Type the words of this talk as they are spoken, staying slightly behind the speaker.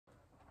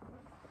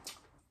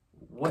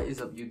What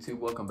is up, YouTube?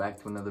 Welcome back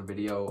to another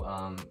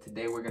video.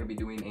 Today we're going to be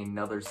doing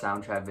another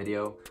Soundtrap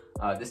video.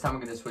 This time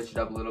we're going to switch it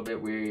up a little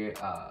bit. We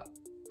are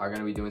going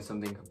to be doing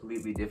something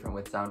completely different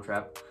with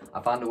Soundtrap.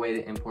 I found a way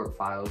to import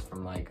files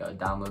from like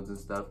downloads and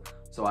stuff.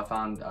 So I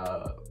found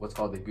what's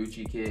called the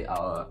Gucci kit.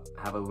 I'll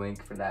have a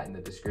link for that in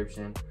the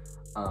description.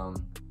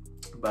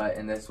 But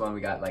in this one we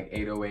got like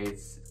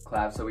 808s,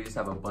 claps, so we just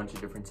have a bunch of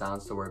different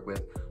sounds to work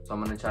with. So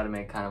I'm going to try to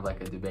make kind of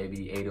like a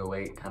DaBaby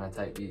 808 kind of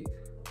type beat.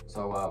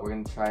 So we're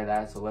gonna try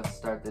that. So let's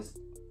start this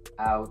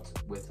out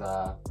with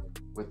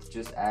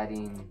just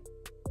adding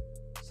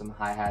some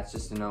hi-hats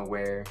just to know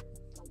where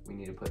we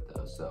need to put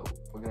those. So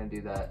we're gonna do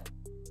that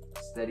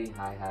steady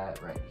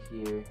hi-hat right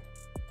here,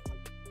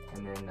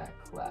 and then that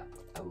clap.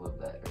 I love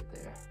that right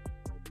there.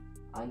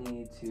 I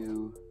need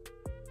to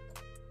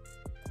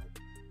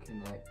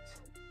connect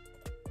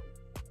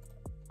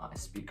my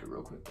speaker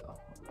real quick though.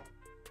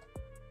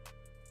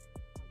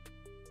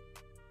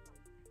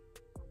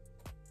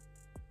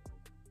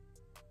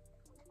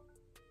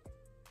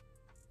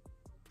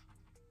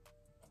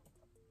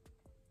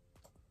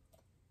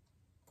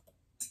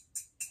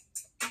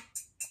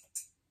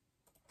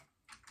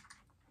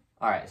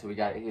 All right, so we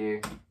got it here.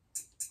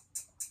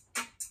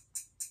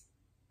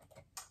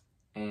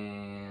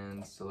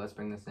 And so let's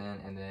bring this in,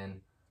 and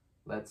then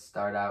let's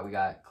start out. We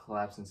got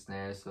claps and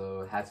snares,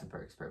 so hats and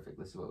perks, perfect.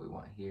 This is what we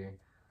want here.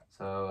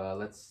 So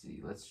let's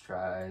see, let's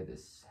try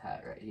this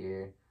hat right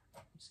here.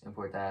 Just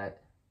import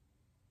that.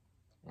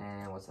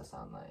 And what's that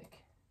sound like?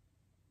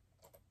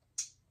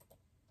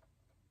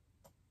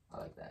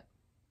 I like that.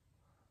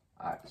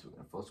 All right, so we're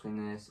gonna full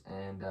screen this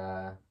and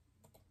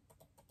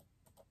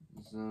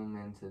zoom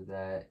into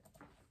that.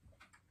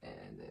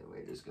 And then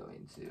we're just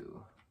going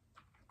to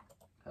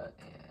cut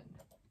and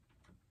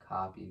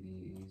copy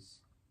these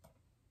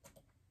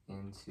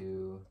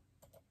into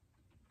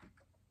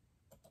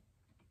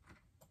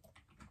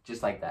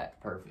just like that.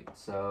 Perfect.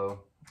 So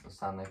it'll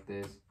sound like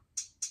this.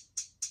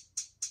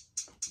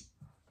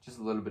 Just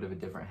a little bit of a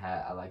different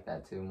hat. I like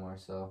that too more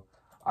so.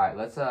 All right,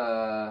 let's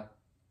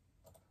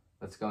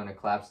go into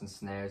claps and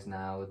snares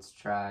now. Let's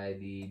try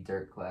the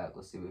dirt clap.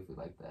 Let's see if we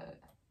like that.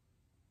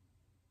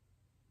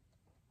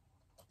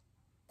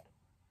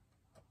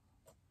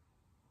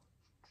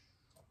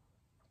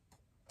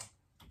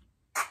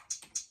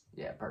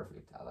 Yeah,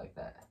 perfect. I like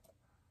that.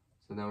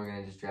 So then we're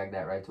gonna just drag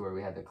that right to where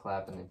we had the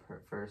clap in the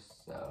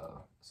first.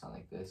 So sound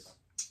like this.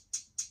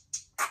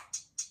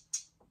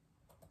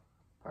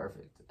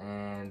 Perfect.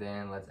 And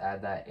then let's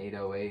add that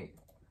 808.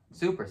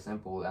 Super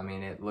simple. I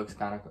mean, it looks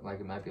kind of like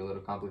it might be a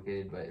little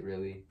complicated, but it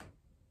really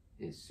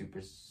is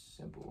super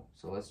simple.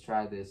 So let's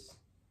try this.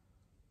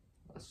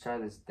 Let's try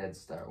this Dead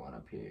Star one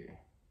up here.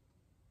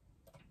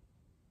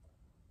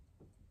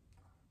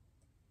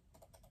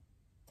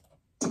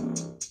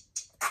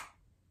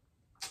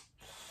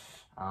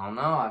 I don't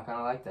know, I kind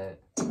of like that.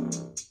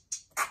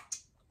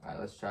 All right,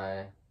 let's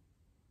try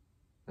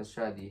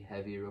the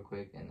heavy real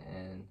quick,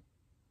 and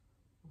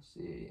we'll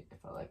see if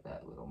I like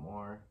that a little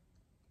more.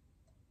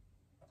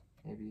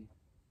 Maybe.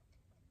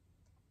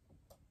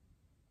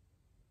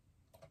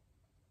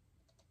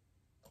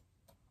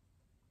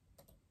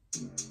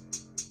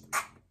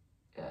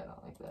 Yeah, I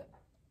don't like that.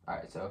 All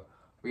right, so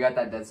we got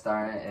that Dead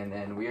Star, and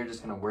then we are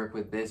just gonna work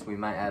with this. We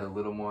might add a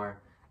little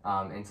more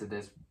into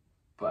this,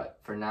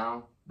 but for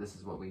now, this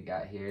is what we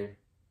got here.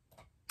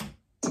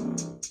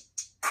 And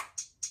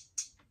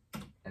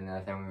then I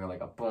think we're gonna go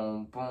like a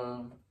boom,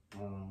 boom,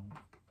 boom.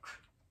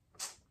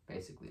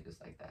 Basically just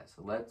like that.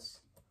 So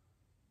let's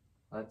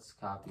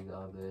copy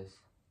all this.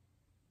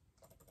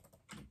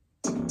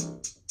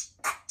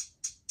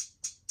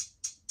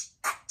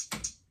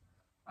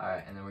 All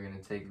right, and then we're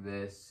gonna take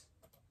this.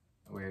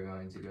 We're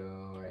going to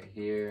go right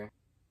here.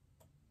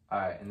 All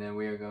right, and then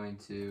we are going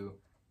to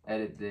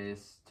edit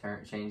this,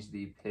 change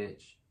the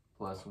pitch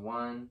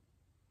 +1.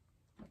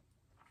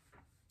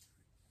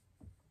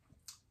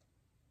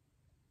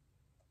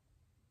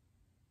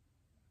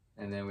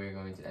 And then we're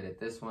going to edit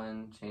this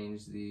one,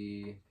 change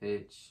the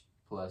pitch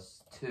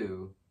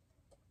 +2.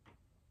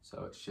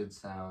 So it should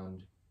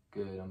sound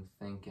good, I'm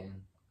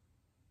thinking.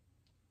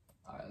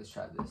 All right, let's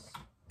try this.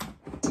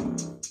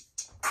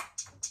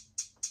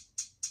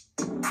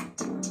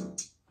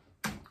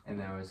 And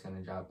then we're just gonna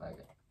drop back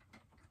up.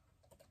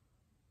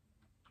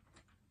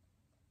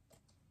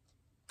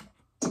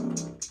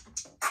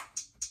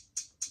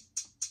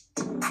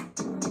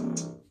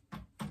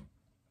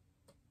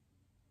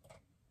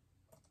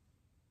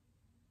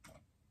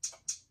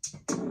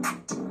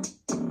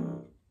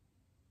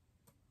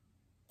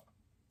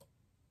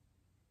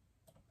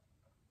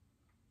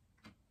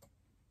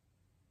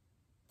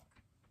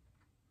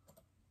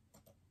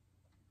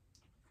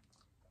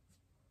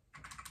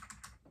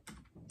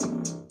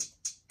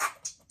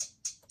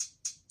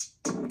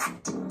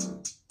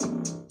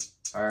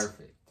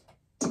 Perfect.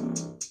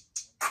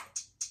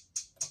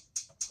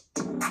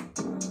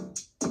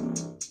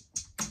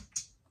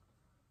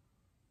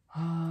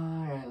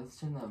 Alright, let's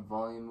turn that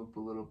volume up a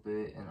little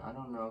bit, and I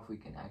don't know if we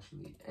can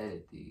actually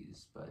edit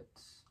these, but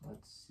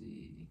let's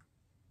see.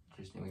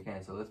 Interesting, we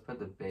can. So let's put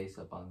the bass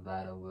up on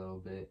that a little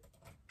bit.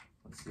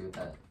 Let's see what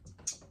that.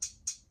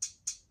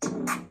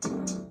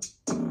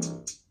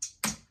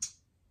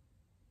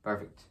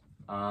 Perfect.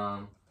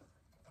 So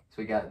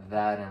we got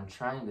that, and I'm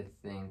trying to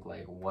think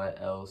like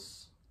what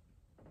else.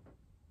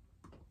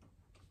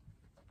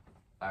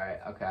 All right,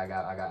 okay, I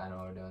know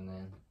what we're doing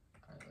then.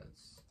 All right,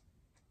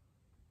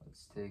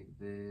 let's take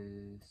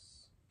this.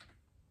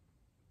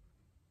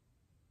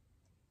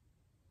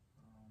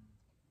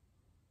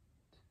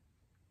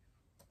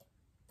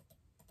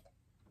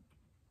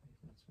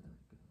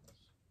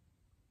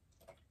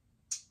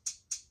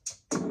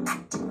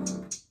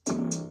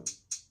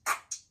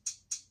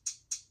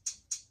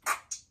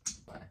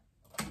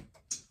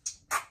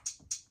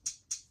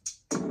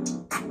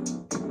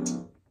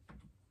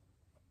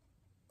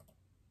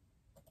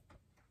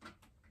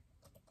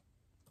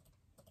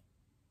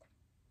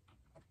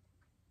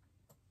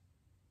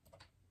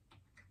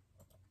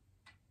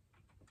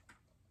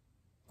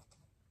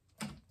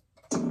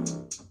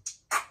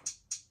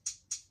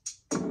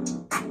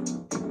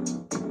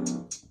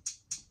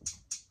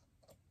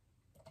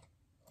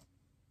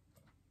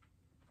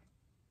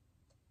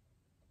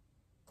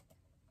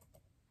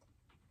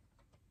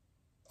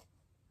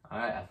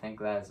 Alright, I think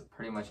that's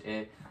pretty much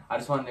it. I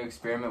just wanted to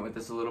experiment with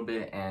this a little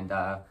bit and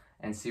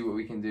see what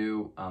we can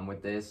do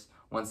with this.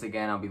 Once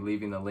again, I'll be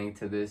leaving the link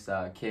to this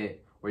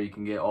kit where you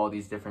can get all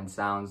these different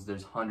sounds.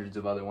 There's hundreds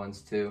of other ones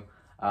too.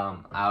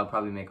 I'll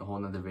probably make a whole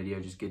nother video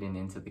just getting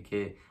into the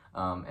kit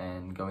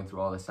and going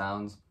through all the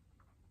sounds.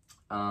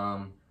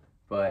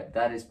 But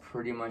that is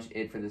pretty much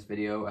it for this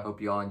video. I hope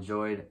you all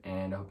enjoyed,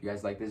 and I hope you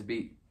guys like this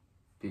beat.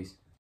 Peace.